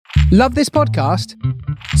Love this podcast?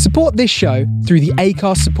 Support this show through the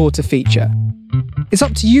Acast supporter feature. It's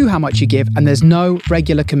up to you how much you give, and there's no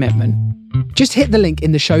regular commitment. Just hit the link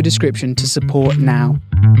in the show description to support now.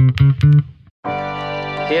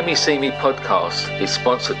 Hear Me See Me podcast is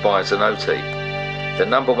sponsored by Zenoti, the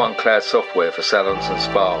 #1 cloud software for salons and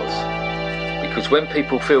spas. Because when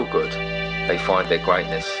people feel good, they find their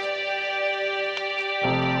greatness.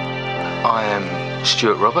 I am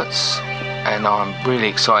Stuart Roberts, and I'm really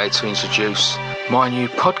excited to introduce my new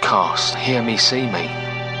podcast, Hear Me See Me.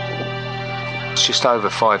 It's just over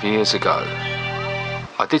 5 years ago,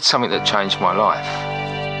 I did something that changed my life.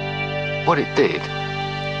 What it did,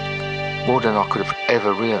 more than I could have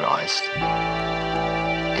ever realised,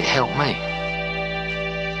 it helped me.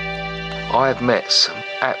 I have met some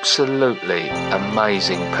absolutely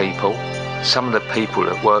amazing people. Some of the people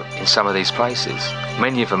that work in some of these places,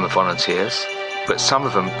 many of them are volunteers, but some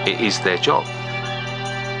of them, it is their job.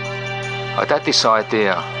 I'd had this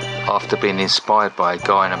idea after being inspired by a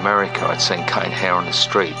guy in America I'd seen cutting hair on the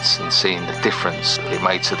streets and seeing the difference it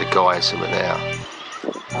made to the guys who were there.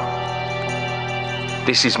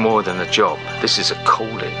 This is more than a job, this is a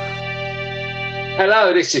calling.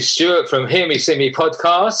 Hello, this is Stuart from Hear Me See Me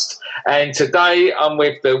podcast, and today I'm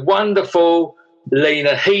with the wonderful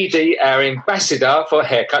Lena Headey, our ambassador for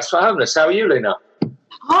Haircuts for Homeless. How are you, Lena?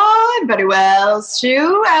 Oh, I'm very well,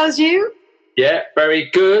 Stu. How's you? Yeah, very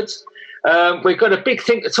good. We've got a big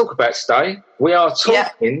thing to talk about today. We are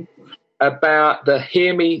talking about the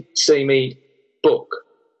Hear Me See Me book.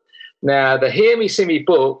 Now, the Hear Me See Me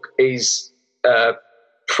book is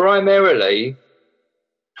primarily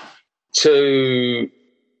to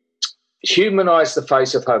humanise the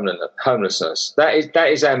face of homelessness. That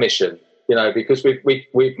is our mission, you know, because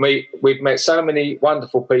we've met so many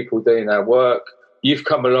wonderful people doing our work. You've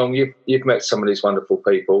come along, you've met some of these wonderful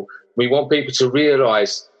people. We want people to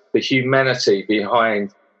realise the humanity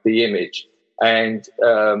behind the image. And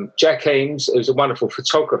Jack Eames, who's a wonderful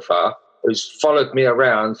photographer, who's followed me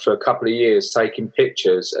around for a couple of years taking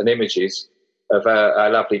pictures and images of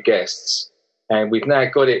our lovely guests. And we've now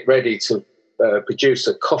got it ready to produce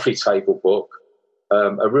a coffee table book,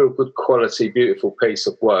 a real good quality, beautiful piece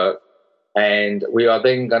of work. And we are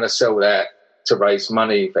then going to sell that to raise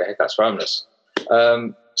money for Haircuts for Homeless.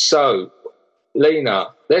 So,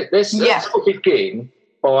 Lena, let's begin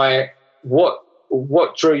by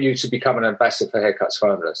what drew you to become an ambassador for Haircuts for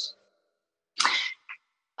Homeless?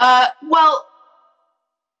 Well,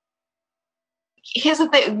 here's the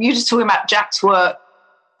thing. You're just talking about Jack's work,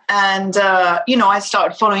 and I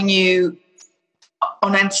started following you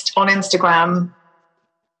on Instagram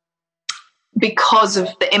because of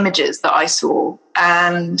the images that I saw,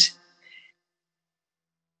 and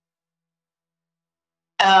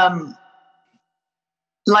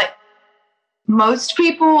like most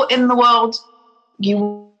people in the world,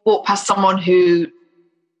 you walk past someone who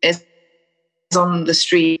is on the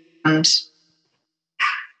street, and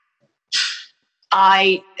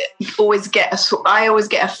I always get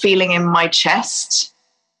a feeling in my chest,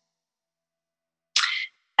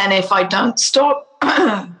 and if I don't stop,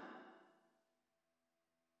 I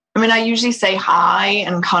usually say hi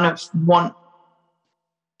and kind of want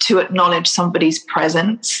to acknowledge somebody's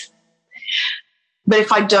presence. But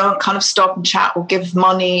if I don't kind of stop and chat or give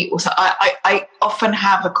money, I often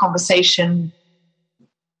have a conversation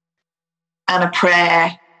and a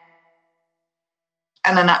prayer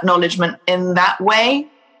and an acknowledgement in that way.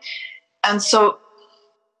 And so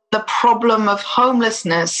the problem of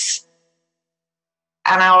homelessness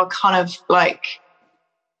and our kind of like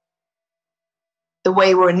the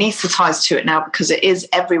way we're anesthetized to it now, because it is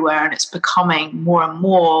everywhere and it's becoming more and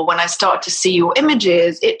more. When I start to see your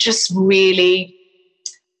images, it just really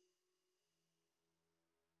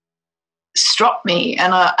struck me.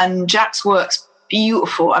 And Jack's work's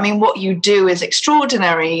beautiful. I mean, what you do is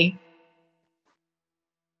extraordinary.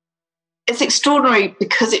 It's extraordinary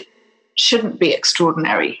because it shouldn't be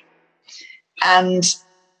extraordinary. And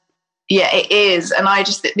yeah, it is. And I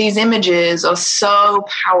just, these images are so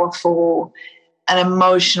powerful and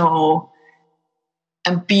emotional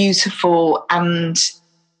and beautiful, and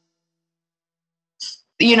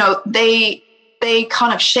they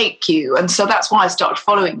kind of shake you. And so that's why I started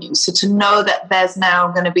following you. So to know that there's now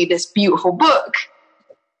going to be this beautiful book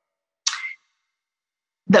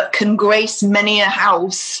that can grace many a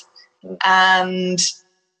house and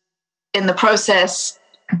in the process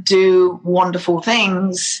do wonderful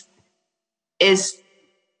things is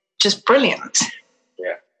just brilliant.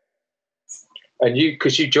 And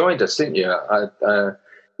because you joined us, didn't you?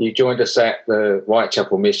 You joined us at the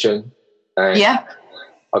Whitechapel Mission. And yeah.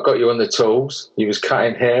 I got you on the tools. You was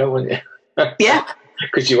cutting hair, weren't you? Yeah.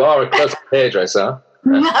 Because you are a closet hairdresser.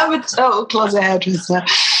 I'm a total closet hairdresser.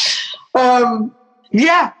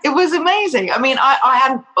 Yeah, it was amazing. I mean, I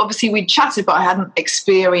hadn't, obviously we'd chatted, but I hadn't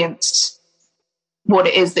experienced what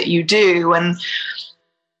it is that you do. And,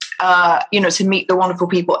 to meet the wonderful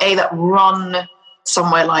people, that run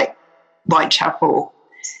somewhere like Whitechapel,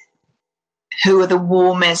 who are the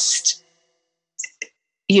warmest,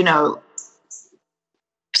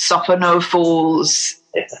 suffer no fools,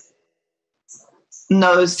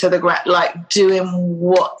 nose to the ground, like doing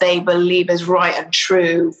what they believe is right and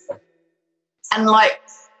true, and like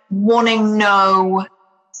wanting no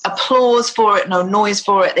applause for it, no noise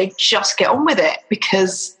for it. They just get on with it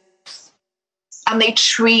and they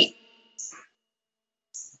treat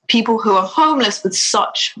people who are homeless with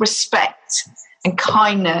such respect and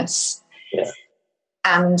kindness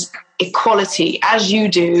and equality, as you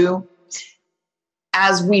do,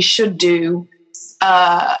 as we should do.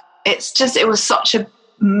 It was such a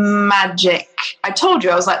magic. I told you,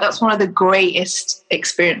 I was like, that's one of the greatest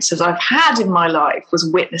experiences I've had in my life, was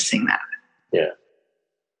witnessing that. Yeah.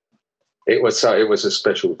 It was a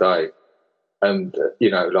special day. And,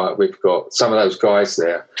 like we've got some of those guys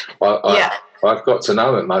there. I've got to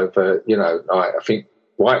know them over, I think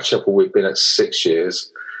Whitechapel we've been at 6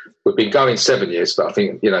 years. We've been going 7 years, but I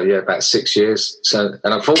think, about 6 years. So,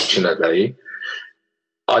 and unfortunately,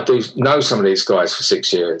 I do know some of these guys for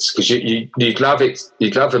 6 years, because you'd love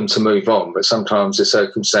them to move on, but sometimes the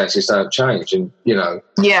circumstances don't change, and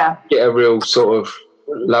get a real sort of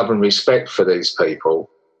love and respect for these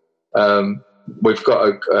people. We've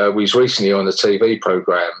got we was recently on a TV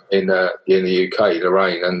program in the UK,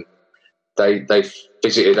 Lorraine, and they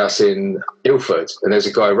visited us in Ilford, and there's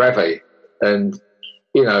a guy, Ravi, and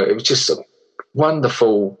it was just a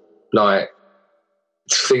wonderful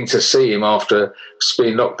thing to see him after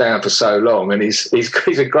being locked down for so long. And he's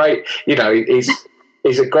a great,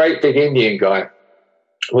 he's a great big Indian guy,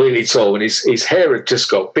 really tall, and his hair had just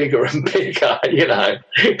got bigger and bigger, and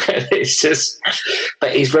it's just,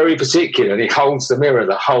 but he's very particular, and he holds the mirror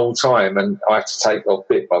the whole time, and I have to take off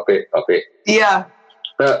bit by bit by bit. Yeah.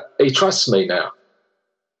 But he trusts me now,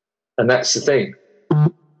 and that's the thing.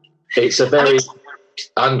 It's a very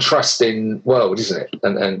untrusting world, isn't it?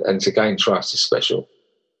 And to gain trust is special.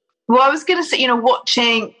 Well, I was going to say,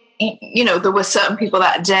 watching, there were certain people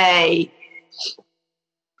that day.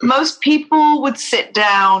 Most people would sit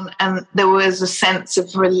down and there was a sense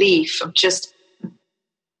of relief of just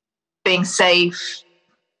being safe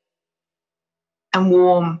and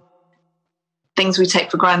warm, things we take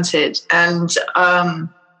for granted. And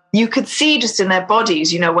you could see just in their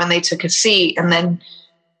bodies, when they took a seat, and then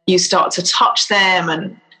you start to touch them,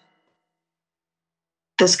 and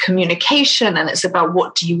there's communication, and it's about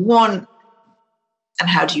what do you want and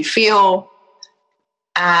how do you feel.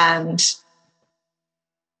 And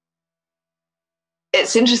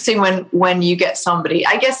it's interesting when you get somebody,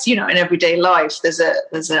 I guess, in everyday life, there's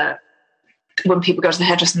a when people go to the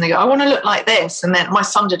hairdresser and they go, I want to look like this. And then my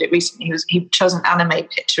son did it recently. He chose an anime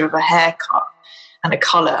picture of a haircut and a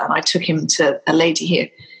colour, and I took him to a lady here,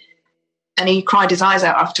 and he cried his eyes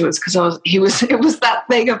out afterwards, because it was that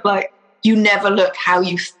thing of like, you never look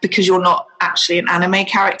because you're not actually an anime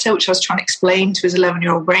character, which I was trying to explain to his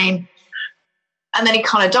 11-year-old brain. And then he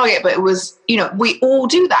kind of dug it, but it was, we all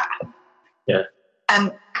do that. Yeah.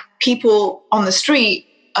 And people on the street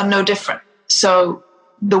are no different. So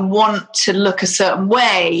the want to look a certain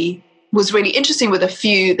way was really interesting.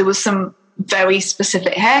 There was some very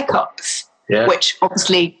specific haircuts, which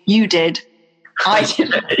obviously you did. I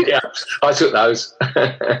didn't. Yeah, I took those.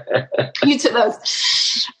 You took those.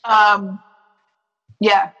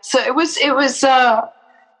 So it was,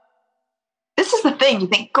 this is the thing. You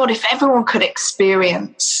think, God, if everyone could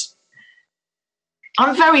experience,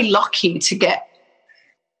 I'm very lucky to get,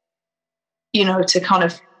 to kind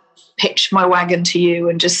of pitch my wagon to you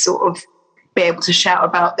and just sort of be able to shout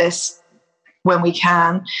about this when we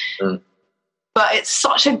can. Mm. But it's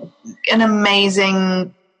such an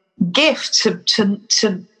amazing gift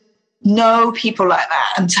to know people like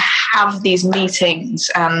that, and to have these meetings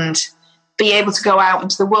and be able to go out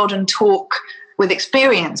into the world and talk with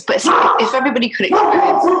experience. But if everybody could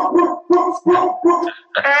experience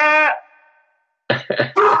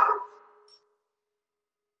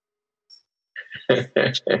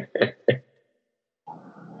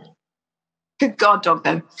good God, dog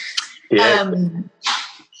though. Yeah.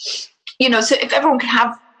 So if everyone could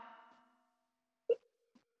have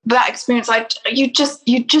that experience,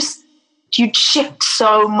 you'd shift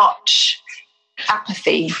so much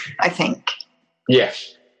apathy, I think. Yeah.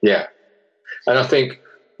 And I think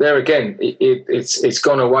there again, it's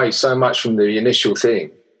gone away so much from the initial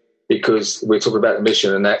thing. because we're talking about the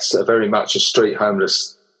mission, and that's very much a street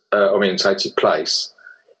homeless orientated place.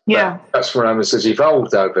 Yeah. That's for homeless has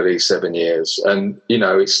evolved over these 7 years. And,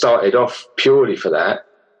 it started off purely for that.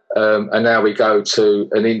 And now we go to,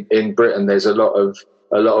 and in Britain, there's a lot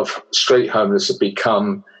of street homeless have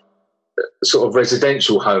become sort of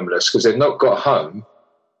residential homeless because they've not got a home,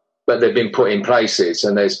 but they've been put in places,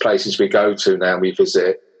 and there's places we go to now and we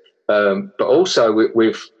visit. But also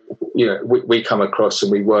we come across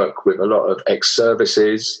and we work with a lot of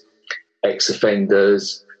ex-services,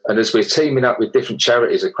 ex-offenders, and as we're teaming up with different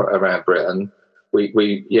charities around Britain, we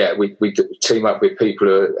team up with people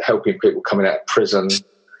who are helping people coming out of prison.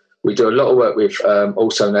 We do a lot of work with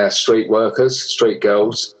also now street workers, street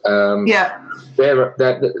girls.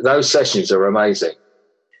 Those sessions are amazing.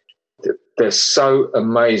 They're so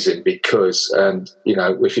amazing because,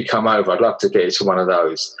 if you come over, I'd love to get you to one of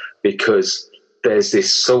those, because there's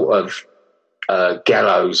this sort of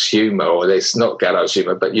gallows humour, or there's not gallows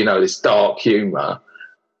humour, but, this dark humour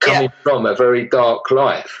coming from a very dark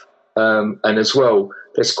life. And as well,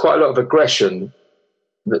 there's quite a lot of aggression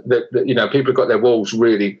that people have got their walls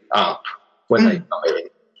really up when they come in.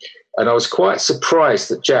 And I was quite surprised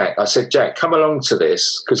that I said, Jack, come along to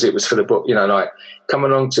this, because it was for the book, come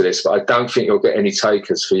along to this, but I don't think you'll get any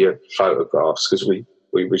takers for your photographs, because we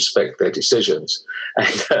respect their decisions.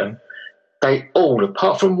 And they all,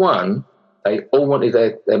 apart from one, they all wanted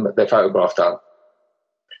their photograph done.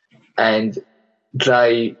 And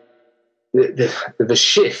the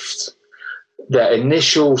shift, the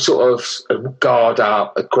initial sort of guard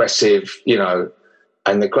up, aggressive,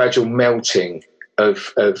 and the gradual melting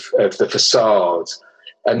of the facade,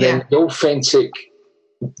 and then the authentic,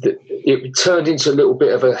 it turned into a little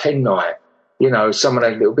bit of a hen night. Someone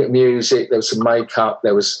had a little bit of music, there was some makeup,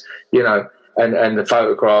 there was, and the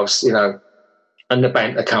photographs, and the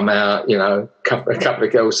banter come out, a couple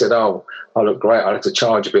of girls said, "Oh, I look great, I'd have to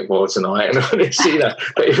charge a bit more tonight," and all this,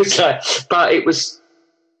 but it was like,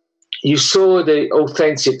 you saw the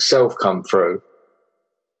authentic self come through.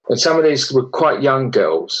 And some of these were quite young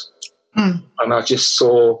girls. And I just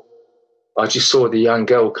saw the young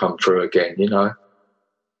girl come through again,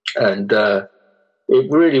 and it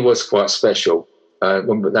really was quite special.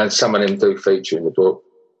 And some of them do feature in the book.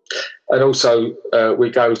 And also, we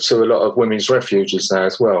go to a lot of women's refuges now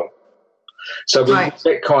as well. So we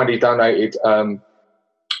get kindly donated not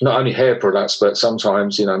only hair products, but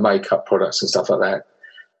sometimes, makeup products and stuff like that.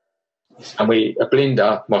 And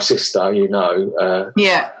Belinda, my sister,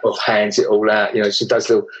 of hands it all out. She does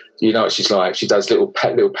little, what she's like. She does little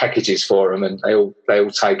packages for them, and they all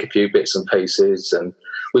take a few bits and pieces. And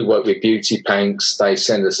we work with Beauty Panks. They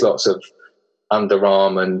send us lots of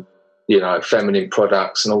underarm and feminine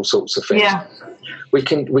products and all sorts of things. Yeah. We're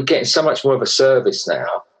getting so much more of a service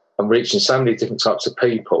now and reaching so many different types of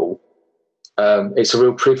people. It's a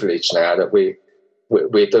real privilege now that we're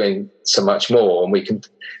doing so much more, and we can.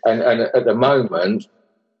 And at the moment,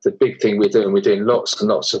 the big thing we're doing lots and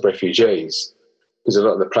lots of refugees, because a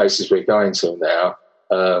lot of the places we're going to now,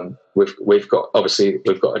 we've got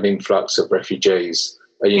an influx of refugees.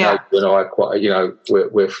 You and I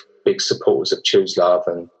we're big supporters of Choose Love,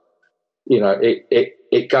 and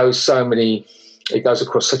it goes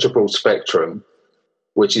across such a broad spectrum,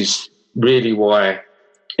 which is really why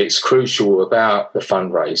it's crucial about the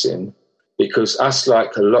fundraising, because us,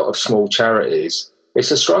 like a lot of small charities, it's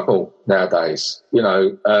a struggle nowadays.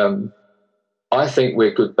 I think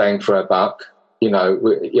we're good bang for our buck.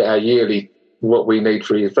 Our yearly, what we need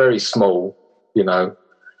for is very small, and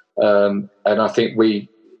I think we're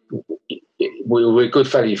good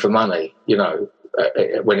value for money,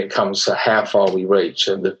 when it comes to how far we reach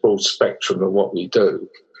and the broad spectrum of what we do.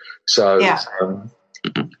 So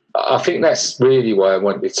I think that's really why I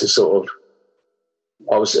wanted to sort of,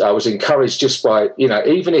 I was encouraged just by,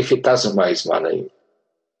 even if it doesn't raise money,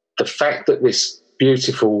 the fact that this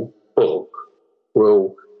beautiful book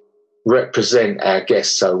will represent our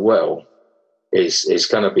guests so well is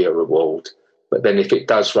going to be a reward. But then if it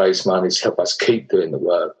does raise money to help us keep doing the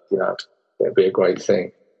work, it'd be a great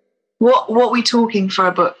thing. What are we talking for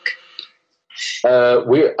a book?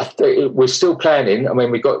 We're still planning. I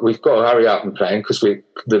mean, we've got to hurry up and plan, because the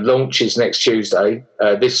launch is next Tuesday.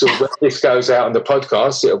 This goes out on the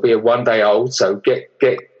podcast. It'll be a 1 day old, so get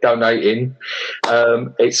donating.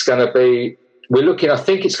 It's going to be. We're looking. I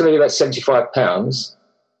think it's going to be about £75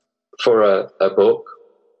 for a book.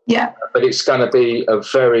 Yeah, but it's going to be a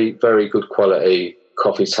very, very good quality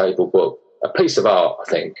coffee table book, a piece of art, I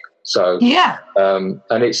think. So and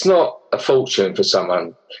it's not a fortune for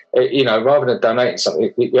someone. Rather than donating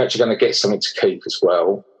something, you're actually going to get something to keep as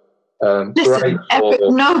well. Listen,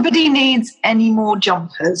 nobody needs any more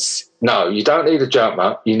jumpers. No, you don't need a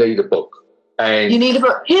jumper. You need a book. And you need a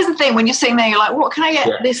book. Here's the thing: when you're sitting there, you're like, "What can I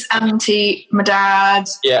get this auntie, my dad,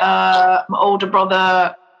 my older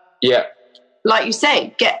brother?" Yeah. Like you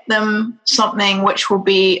say, get them something which will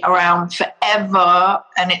be around forever,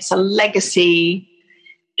 and it's a legacy,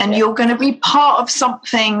 and you're going to be part of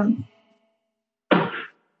something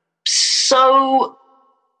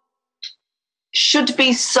should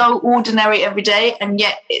be so ordinary every day, and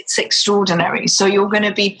yet it's extraordinary. So you're going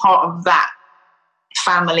to be part of that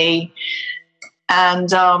family.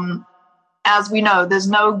 And as we know, there's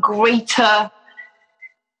no greater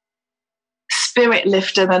spirit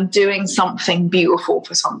lifter than doing something beautiful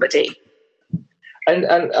for somebody. And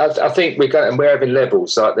I think we're having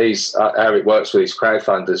levels like these. How it works with these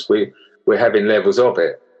crowdfunders, we're having levels of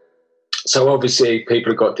it. So obviously,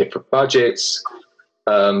 people have got different budgets.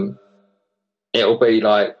 It'll be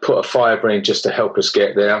like put a fiver in just to help us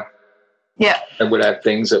get there. Yeah, and we'll have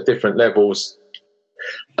things at different levels.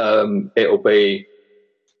 It'll be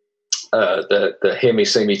the Hear Me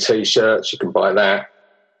See Me T-shirts. You can buy that,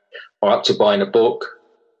 or up to buying a book.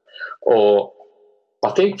 Or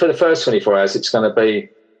I think for the first 24 hours, it's going to be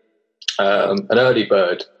an early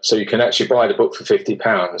bird, so you can actually buy the book for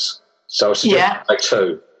 £50. So I suggest buy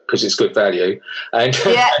two because it's good value. And did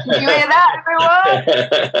you hear that,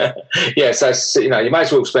 everyone? Yeah, so you might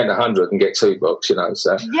as well spend 100 and get 2 books.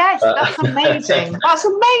 So yes, that's amazing. That's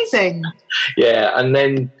amazing. Yeah, and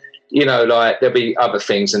then like there'll be other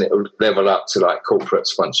things, and it'll level up to like corporate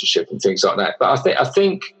sponsorship and things like that. But I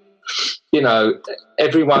think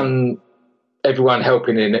everyone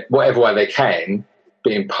helping in whatever way they can,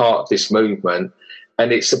 being part of this movement.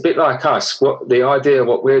 And it's a bit like us. What the idea of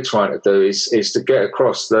what we're trying to do is to get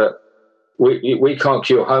across that we can't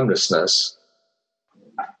cure homelessness,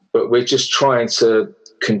 but we're just trying to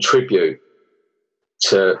contribute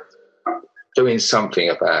to doing something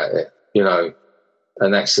about it,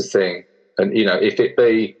 and that's the thing. And if it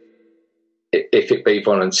be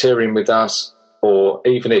volunteering with us, or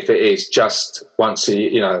even if it is just once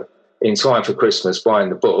in time for Christmas buying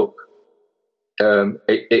the book.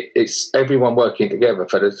 It's everyone working together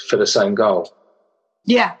for the same goal.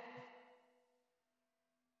 Yeah.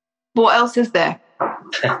 What else is there?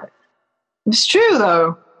 It's true,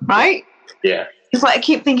 though, right? Yeah. It's like I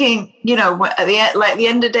keep thinking, at the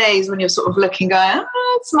end of days when you're sort of looking, going,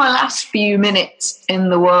 it's my last few minutes in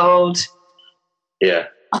the world. Yeah.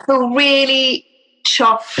 I feel really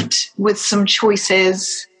chuffed with some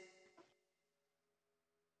choices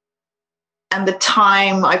and the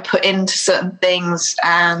time I put into certain things.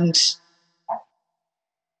 And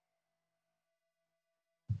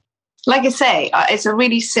like I say, it's a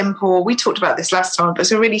really simple, we talked about this last time, but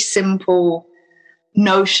it's a really simple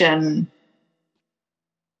notion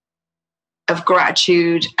of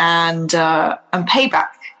gratitude and payback.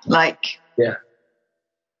 Yeah.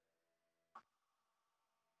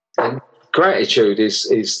 And gratitude is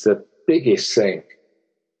the biggest thing.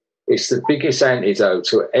 It's the biggest antidote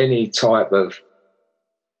to any type of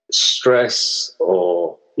stress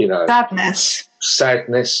or, sadness.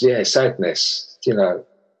 Sadness.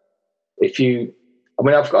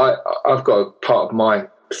 I've got a part of my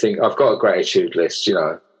thing. I've got a gratitude list,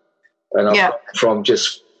 and I've got from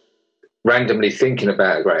just randomly thinking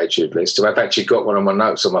about a gratitude list to I've actually got one on my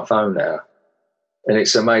notes on my phone now. And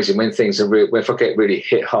it's amazing when things are if I get really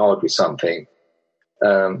hit hard with something,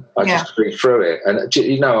 I just read through it. And,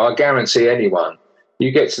 I guarantee anyone,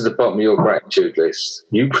 you get to the bottom of your gratitude list,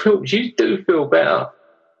 you do feel better.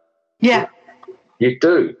 Yeah. You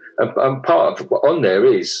do. And part of what on there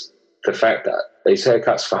is the fact that these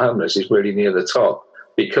haircuts for homeless is really near the top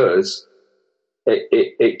because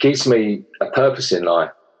it gives me a purpose in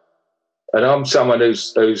life. And I'm someone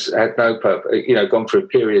who's had no purpose, gone through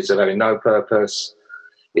periods of having no purpose,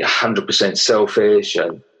 100% selfish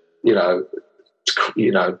and,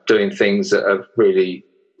 doing things that have really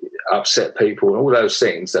upset people and all those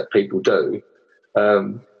things that people do.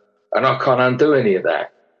 And I can't undo any of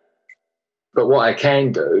that. But what I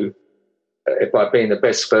can do, by being the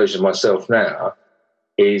best version of myself now,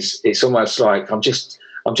 is it's almost like I'm just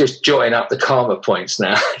jotting up the karma points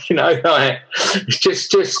now. It's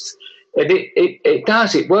just and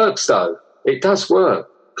it works though. It does work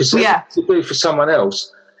because to do for someone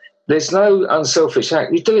else. There's no unselfish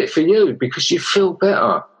act. You do it for you because you feel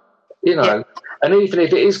better, And even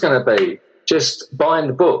if it is going to be just buying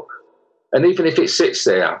the book, and even if it sits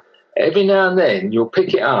there, every now and then you'll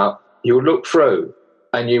pick it up, you'll look through,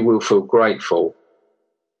 and you will feel grateful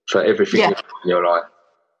for everything in your life.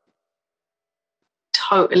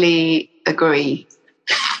 Totally agree.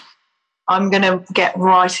 I'm going to get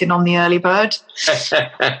right in on the early bird.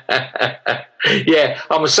 Yeah,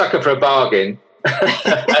 I'm a sucker for a bargain.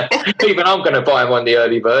 Even I'm going to buy them on the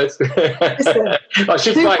early bird. I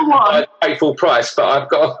should pay full price, but I've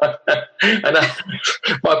got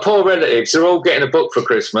my poor relatives are all getting a book for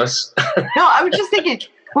Christmas. No, I was just thinking,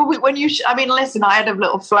 well, when you, listen, I had a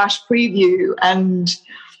little flash preview, and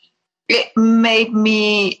it made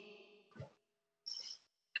me.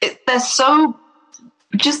 They're so.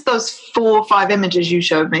 Just those 4 or 5 images you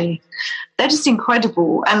showed me, they're just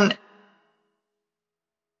incredible. And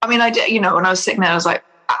I did, when I was sitting there, I was like,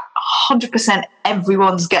 100%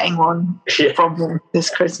 everyone's getting one from them this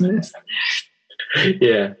Christmas.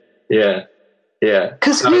 Yeah.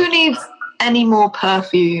 Because who needs any more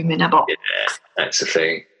perfume in a box? Yeah, that's the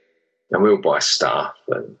thing. And we'll buy stuff.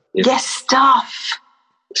 And, yes, stuff.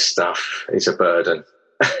 Stuff is a burden.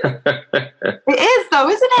 It is, though,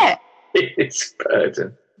 isn't it? It's a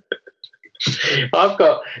burden.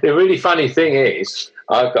 The really funny thing is,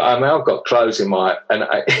 I've got clothes in my, and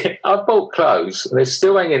I've bought clothes, and they're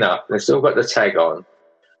still hanging up. They've still got the tag on.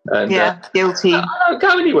 And, guilty. I don't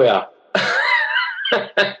go anywhere.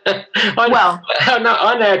 I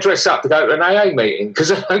now dress up to go to an AA meeting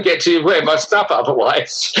because I don't get to wear my stuff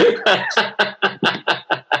otherwise.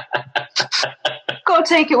 Got to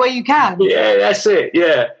take it where you can. Yeah, that's it.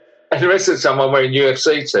 Yeah. And the rest of the time I'm wearing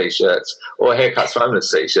UFC T-shirts or Haircuts for Homeless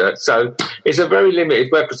T-shirts. So it's a very limited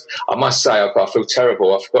weapon. I must say, I feel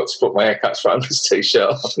terrible. I forgot to put my Haircuts for Homeless T-shirt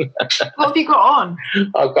on. What have you got on?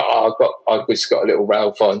 I've just got a little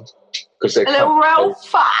Ralph on. A little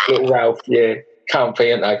Ralph? Little Ralph, yeah.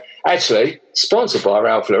 Comfy, aren't they? Actually, sponsored by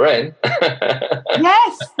Ralph Lauren.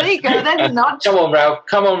 Yes, there you go. There's a nudge. Come on,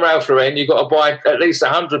 Ralph Lauren. You've got to buy at least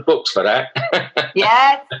 100 books for that.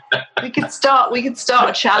 Yes, we could start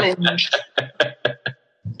a challenge.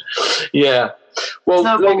 Yeah. Well,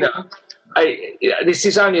 Lena, this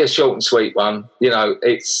is only a short and sweet one.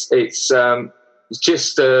 It's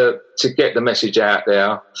just to get the message out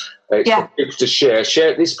there. For people to share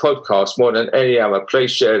this podcast more than any other.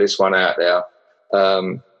 Please share this one out there.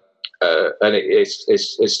 And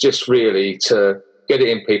it's just really to get it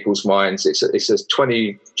in people's minds. It's a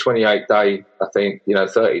 28 day, I think,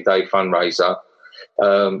 30-day fundraiser.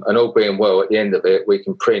 And all being well, at the end of it, we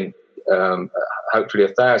can print hopefully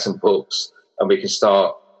 1,000 books, and we can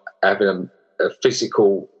start having a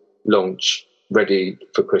physical launch ready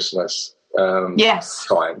for Christmas. Time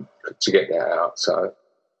to get that out. So,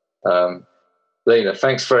 Lena,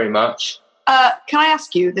 thanks very much. Can I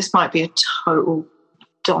ask you, this might be a total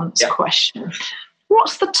dunce question.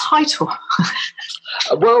 What's the title?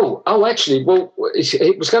 It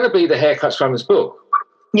was going to be the Haircuts for Homeless book.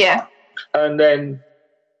 Yeah. And then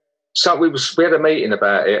we had a meeting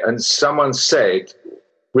about it, and someone said,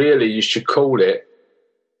 really, you should call it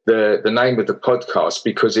the name of the podcast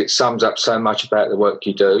because it sums up so much about the work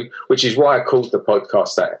you do, which is why I called the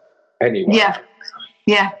podcast that anyway.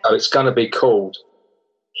 Yeah. So it's going to be called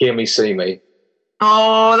Hear Me, See Me.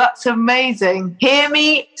 Oh, that's amazing. Hear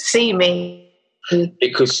Me, See Me.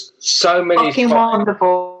 Because so many fucking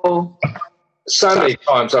wonderful. So many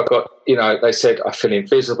times I've got, they said I feel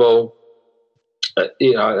invisible.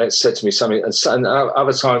 They said to me something, and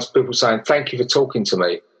other times people saying, thank you for talking to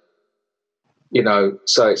me.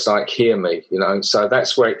 So it's like, hear me, so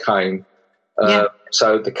that's where it came.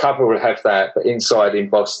 So the cover will have that, but inside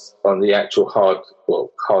embossed on the actual hard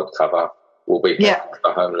cover will be the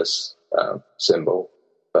homeless symbol.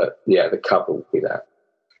 But the cover will be that.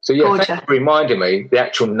 So thank you for reminding me the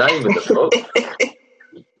actual name of the book.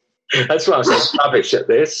 That's why I'm so rubbish at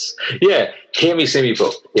this. Yeah, Hear Me, See Me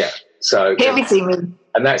book. Yeah. So Hear Me, See Me.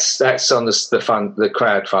 And that's on the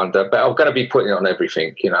crowdfunder. But I'm going to be putting it on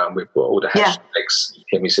everything, and we've got all the hashtags,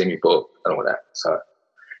 Hear Me, See Me book, and all that. So,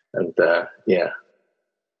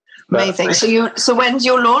 amazing. So when's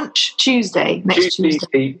your launch? Tuesday. Next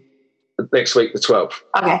Tuesday. Next week, the 12th.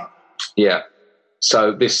 Okay. Yeah.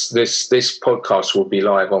 So this podcast will be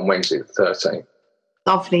live on Wednesday, the 13th.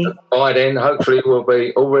 Lovely. By then, hopefully, we'll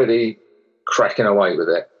be already cracking away with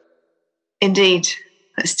it. Indeed.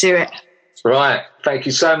 Let's do it. Right. Thank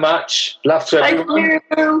you so much. Love to everyone. Thank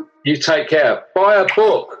you. You take care. Buy a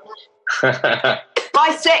book. Buy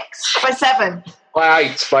 6, buy 7. By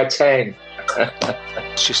 8, by 10.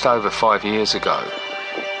 Just over 5 years ago,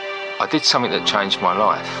 I did something that changed my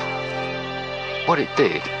life. What it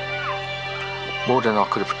did, more than I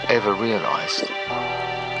could have ever realised,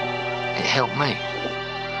 it helped me.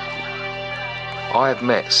 I have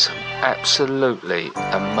met some absolutely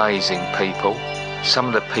amazing people. Some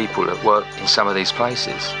of the people that work in some of these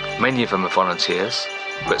places, many of them are volunteers,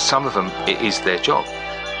 but some of them, it is their job.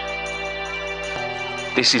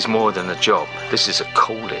 This is more than a job. This is a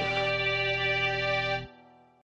calling.